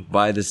into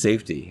by the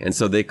safety. And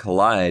so they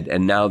collide.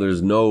 And now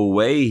there's no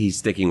way he's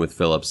sticking with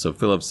Phillips. So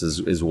Phillips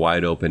is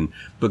wide open.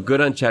 But good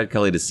on Chad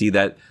Kelly to see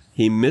that.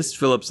 He missed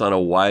Phillips on a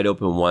wide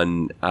open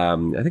one. I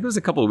think it was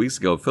a couple of weeks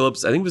ago.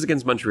 Phillips, I think it was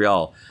against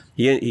Montreal.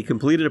 He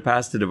completed a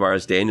pass to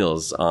Davaris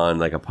Daniels on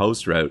like a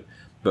post route,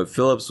 but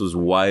Phillips was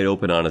wide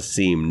open on a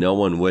seam, no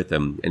one with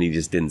him, and he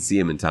just didn't see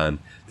him in time.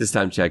 This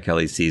time Chad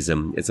Kelly sees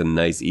him. It's a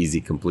nice, easy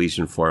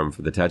completion for him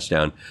for the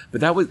touchdown. But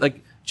that was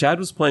like, Chad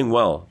was playing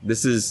well.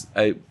 This is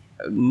a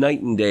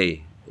night and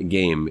day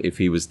game if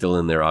he was still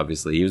in there,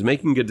 obviously. He was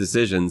making good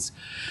decisions.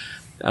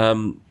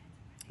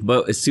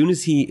 But as soon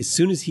as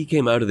he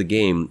came out of the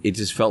game, it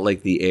just felt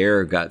like the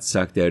air got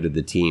sucked out of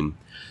the team.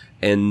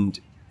 And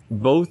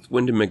both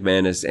Wyndham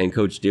McManus and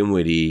Coach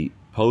Dinwiddie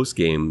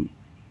post-game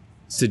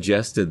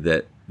suggested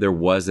that there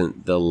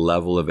wasn't the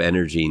level of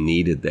energy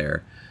needed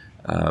there.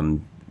 I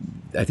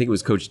think it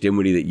was Coach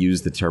Dinwiddie that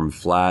used the term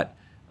flat.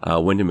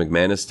 Wyndham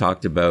McManus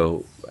talked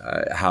about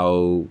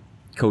how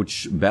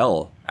Coach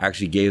Bell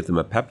actually gave them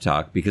a pep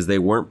talk because they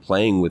weren't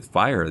playing with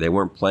fire. They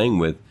weren't playing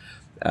with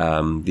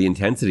the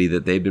intensity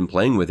that they've been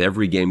playing with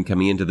every game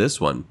coming into this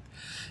one.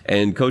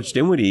 And Coach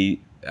Dinwiddie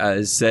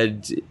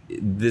said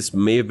this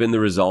may have been the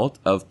result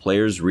of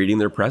players reading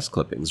their press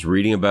clippings,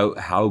 reading about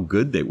how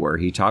good they were.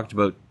 He talked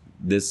about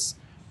this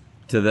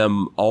to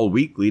them all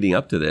week leading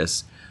up to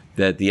this,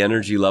 that the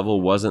energy level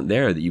wasn't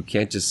there, that you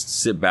can't just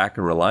sit back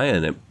and rely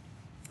on it.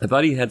 I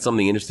thought he had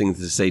something interesting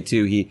to say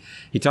too.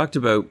 He talked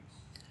about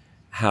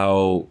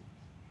how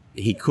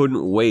he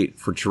couldn't wait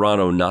for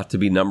Toronto not to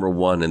be number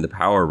 1 in the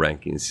power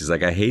rankings. He's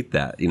like, I hate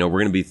that. We're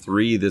going to be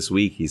 3 this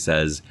week. He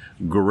says,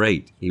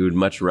 great. He would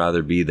much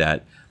rather be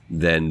that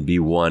than be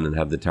 1 and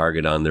have the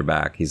target on their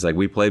back. He's like,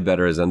 we play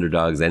better as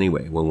underdogs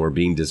anyway when we're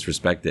being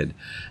disrespected.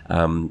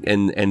 And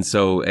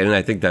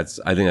I think that's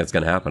going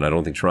to happen. I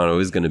don't think Toronto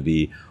is going to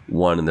be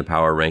 1 in the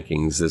power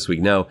rankings this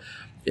week. Now,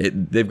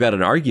 they've got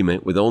an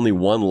argument with only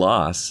 1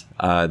 loss.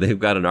 They've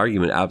got an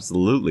argument,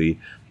 absolutely.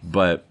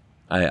 But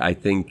I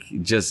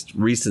think just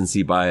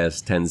recency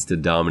bias tends to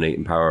dominate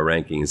in power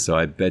rankings. So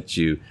I bet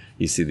you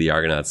see the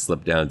Argonauts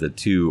slip down to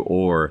 2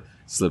 or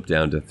slip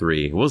down to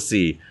 3. We'll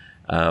see.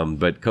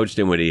 But Coach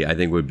Dinwiddie, I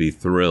think, would be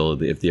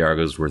thrilled if the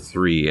Argos were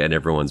 3 at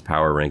everyone's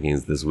power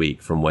rankings this week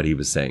from what he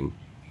was saying.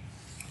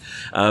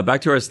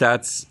 Back to our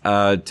stats.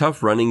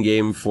 Tough running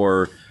game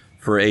for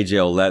AJ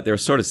Ouellette. They were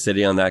sort of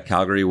sitting on that.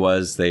 Calgary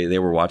was. They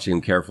were watching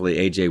him carefully.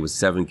 AJ was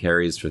 7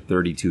 carries for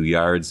 32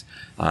 yards.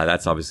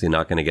 That's obviously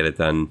not going to get it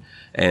done.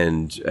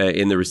 And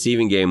in the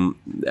receiving game,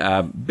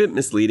 a bit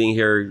misleading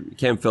here.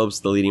 Cam Phillips,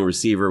 the leading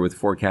receiver with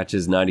 4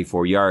 catches,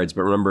 94 yards.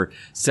 But remember,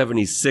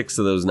 76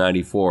 of those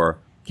 94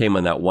 came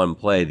on that one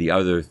play, the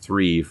other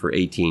 3 for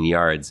 18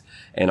 yards.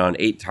 And on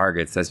 8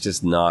 targets, that's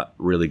just not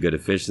really good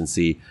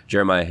efficiency.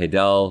 Jeremiah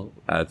Haydel,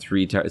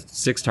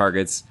 6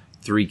 targets,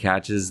 3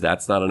 catches.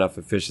 That's not enough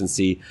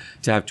efficiency.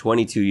 To have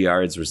 22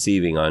 yards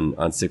receiving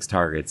on 6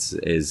 targets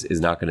is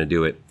not going to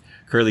do it.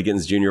 Curly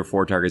Gittens Jr.,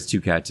 4 targets,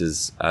 2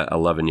 catches,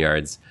 11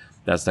 yards.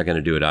 That's not going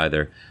to do it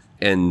either.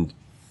 And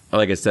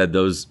like I said,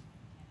 those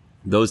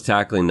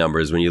tackling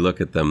numbers, when you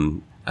look at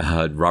them,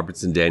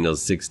 Robertson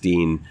Daniels,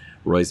 16,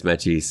 Royce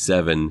Mechie,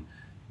 7.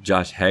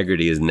 Josh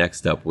Haggerty is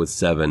next up with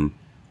 7.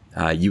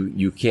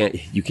 You can't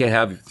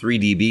have 3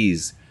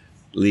 DBs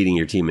leading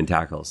your team in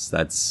tackles.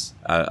 That's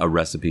a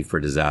recipe for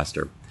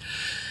disaster.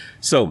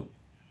 So,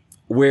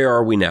 where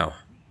are we now?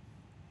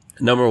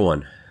 Number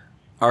 1,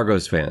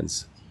 Argos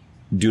fans,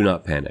 do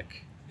not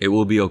panic. It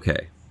will be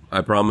okay. I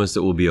promise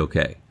it will be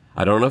okay.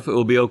 I don't know if it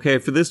will be okay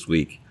for this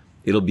week.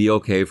 It'll be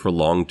okay for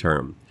long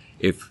term.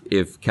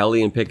 If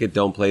Kelly and Pickett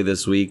don't play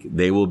this week,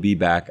 they will be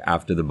back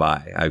after the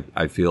bye.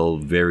 I feel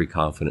very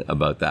confident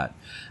about that.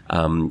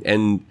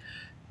 And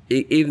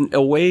in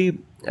a way,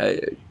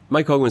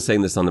 Mike Hogan was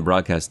saying this on the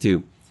broadcast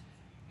too.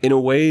 In a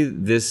way,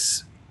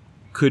 this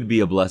could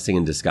be a blessing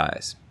in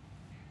disguise.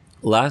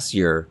 Last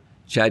year,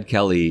 Chad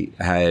Kelly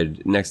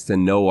had next to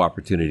no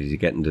opportunity to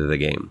get into the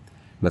game.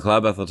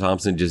 McLeod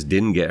Bethel-Thompson just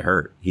didn't get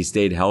hurt. He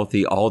stayed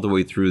healthy all the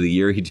way through the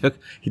year. He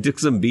took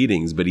some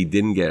beatings, but he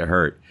didn't get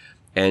hurt.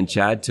 And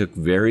Chad took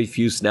very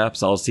few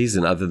snaps all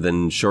season other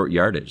than short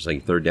yardage,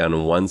 like 3rd down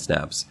and 1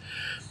 snaps.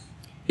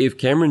 If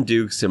Cameron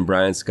Dukes and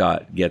Brian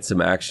Scott get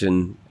some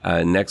action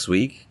next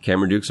week,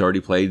 Cameron Dukes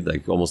already played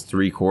like almost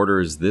 3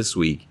 quarters this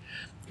week.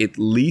 At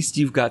least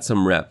you've got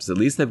some reps. At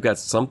least they've got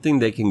something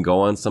they can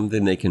go on,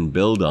 something they can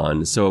build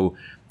on. So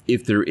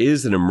if there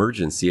is an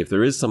emergency, if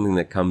there is something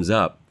that comes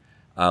up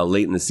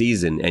late in the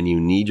season and you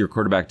need your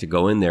quarterback to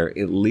go in there,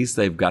 at least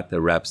they've got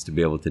the reps to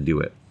be able to do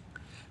it.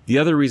 The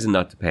other reason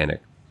not to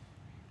panic,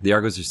 the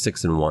Argos are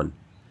 6-1.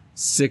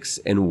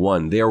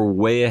 6-1. They are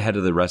way ahead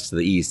of the rest of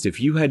the East. If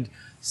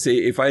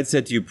I had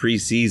said to you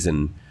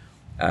preseason,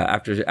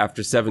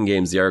 after 7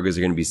 games, the Argos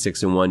are going to be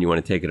 6-1, you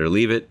want to take it or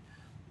leave it,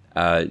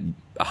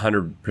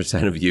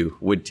 100% of you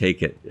would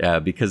take it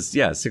because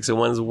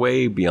 6-1 is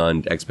way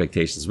beyond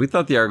expectations. We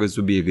thought the Argos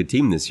would be a good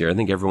team this year. I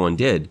think everyone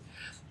did,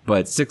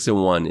 but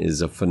 6-1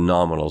 is a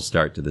phenomenal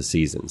start to the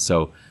season.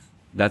 So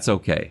that's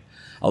okay.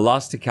 A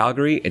loss to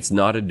Calgary, it's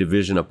not a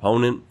division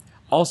opponent.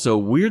 Also,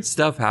 weird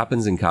stuff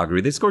happens in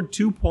Calgary. They scored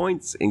 2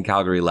 points in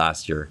Calgary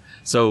last year.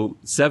 So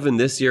 7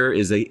 this year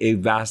is a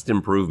vast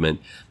improvement.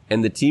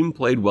 And the team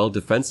played well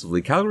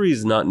defensively. Calgary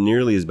is not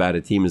nearly as bad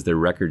a team as their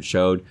record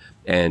showed.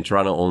 And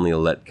Toronto only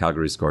let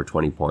Calgary score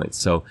 20 points.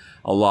 So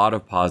a lot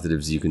of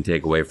positives you can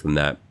take away from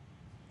that.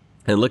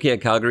 And looking at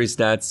Calgary's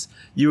stats,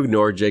 you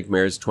ignore Jake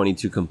Maier's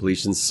 22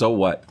 completions. So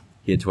what?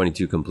 He had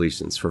 22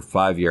 completions for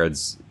 5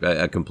 yards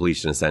a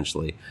completion,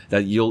 essentially.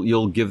 That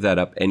you'll give that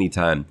up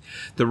anytime.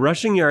 The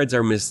rushing yards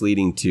are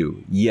misleading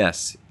too.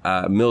 Yes,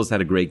 Mills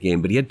had a great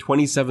game, but he had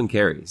 27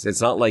 carries.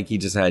 It's not like he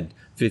just had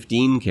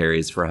 15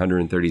 carries for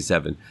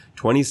 137.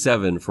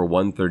 27 for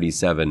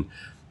 137.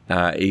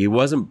 He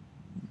wasn't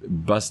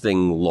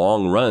busting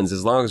long runs.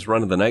 His longest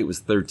run of the night was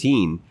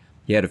 13.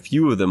 He had a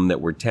few of them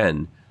that were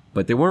 10.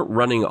 But they weren't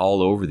running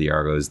all over the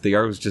Argos. The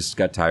Argos just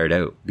got tired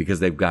out because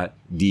they've got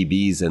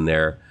DBs in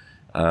there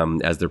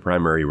as their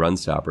primary run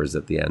stoppers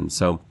at the end.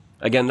 So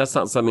again, that's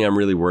not something I'm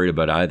really worried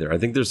about either. I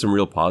think there's some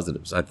real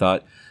positives. I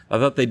thought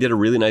they did a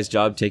really nice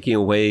job taking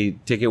away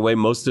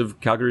most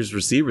of Calgary's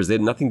receivers. They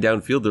had nothing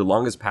downfield. Their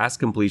longest pass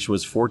completion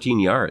was 14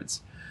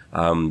 yards.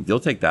 You'll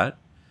take that.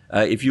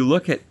 If you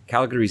look at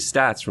Calgary's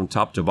stats from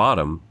top to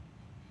bottom,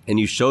 and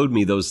you showed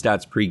me those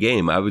stats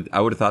pre-game, I would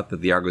have thought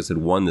that the Argos had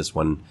won this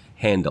one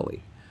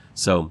handily.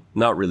 So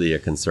not really a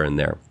concern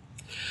there.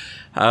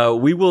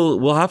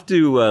 We'll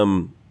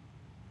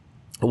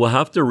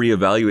have to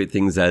reevaluate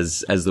things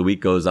as the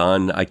week goes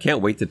on. I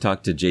can't wait to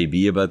talk to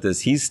JB about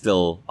this. He's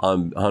still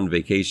on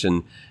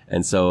vacation,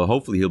 and so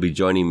hopefully he'll be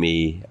joining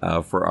me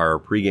for our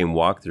pregame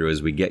walkthrough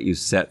as we get you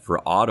set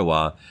for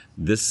Ottawa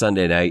this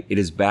Sunday night. It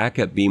is back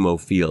at BMO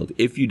Field.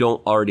 If you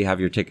don't already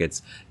have your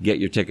tickets, get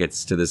your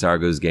tickets to this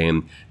Argos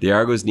game. The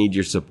Argos need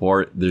your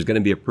support. There's going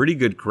to be a pretty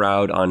good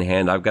crowd on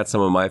hand. I've got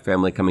some of my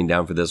family coming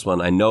down for this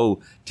one. I know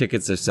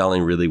tickets are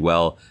selling really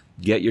well.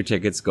 Get your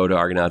tickets. Go to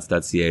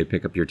argonauts.ca.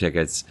 Pick up your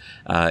tickets.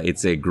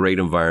 It's a great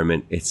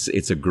environment.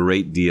 It's a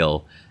great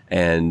deal,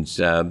 and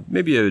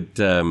maybe it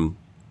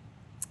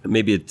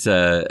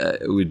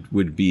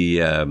would be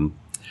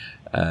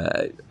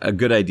a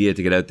good idea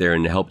to get out there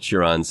and help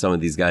cheer on some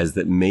of these guys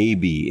that may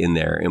be in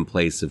there in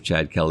place of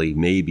Chad Kelly,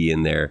 may be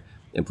in there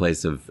in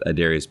place of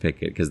Adarius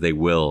Pickett, because they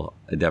will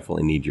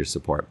definitely need your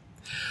support.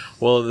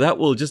 Well, that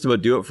will just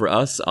about do it for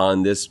us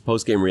on this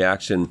post-game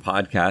reaction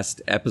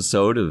podcast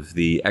episode of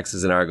the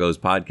X's and Argos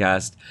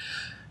podcast.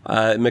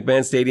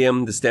 McMahon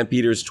Stadium, the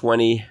Stampeders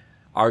 20,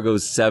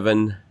 Argos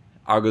 7.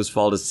 Argos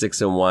fall to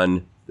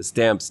 6-1. The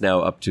Stamps now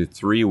up to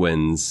 3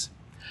 wins.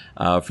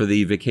 For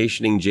the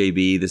vacationing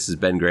JB, this is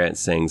Ben Grant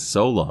saying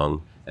so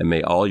long, and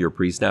may all your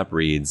pre-snap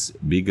reads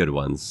be good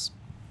ones.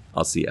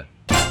 I'll see ya.